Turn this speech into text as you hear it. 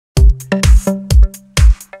Here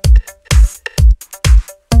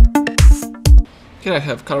I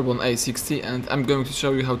have KARBONN A60 and I'm going to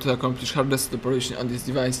show you how to accomplish hard reset operation on this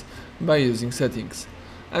device by using settings.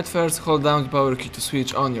 At first, hold down the power key to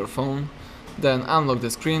switch on your phone, then unlock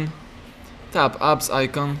the screen, tap apps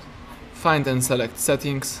icon, find and select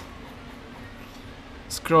settings,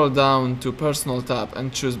 scroll down to personal tab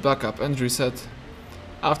and choose backup and reset.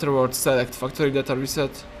 Afterwards, select factory data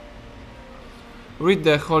reset. Read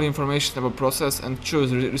the whole information about process and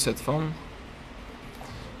choose reset phone.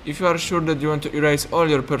 If you are sure that you want to erase all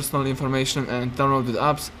your personal information and downloaded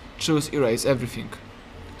apps, choose erase everything.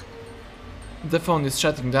 The phone is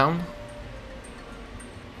shutting down.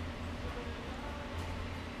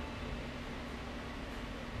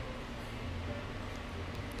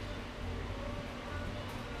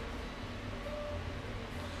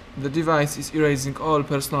 The device is erasing all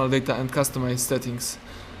personal data and customized settings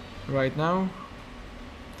right now,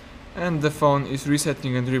 and the phone is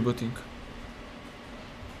resetting and rebooting.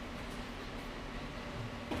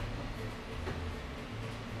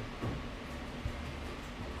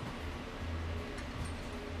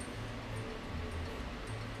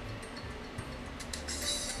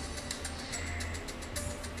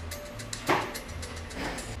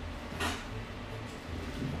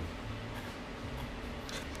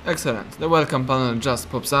 Excellent, the welcome panel just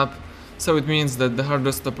pops up, so it means that the hard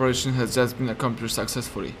reset operation has just been accomplished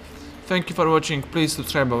successfully. Thank you for watching, please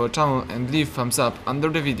subscribe our channel and leave thumbs up under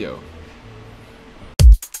the video.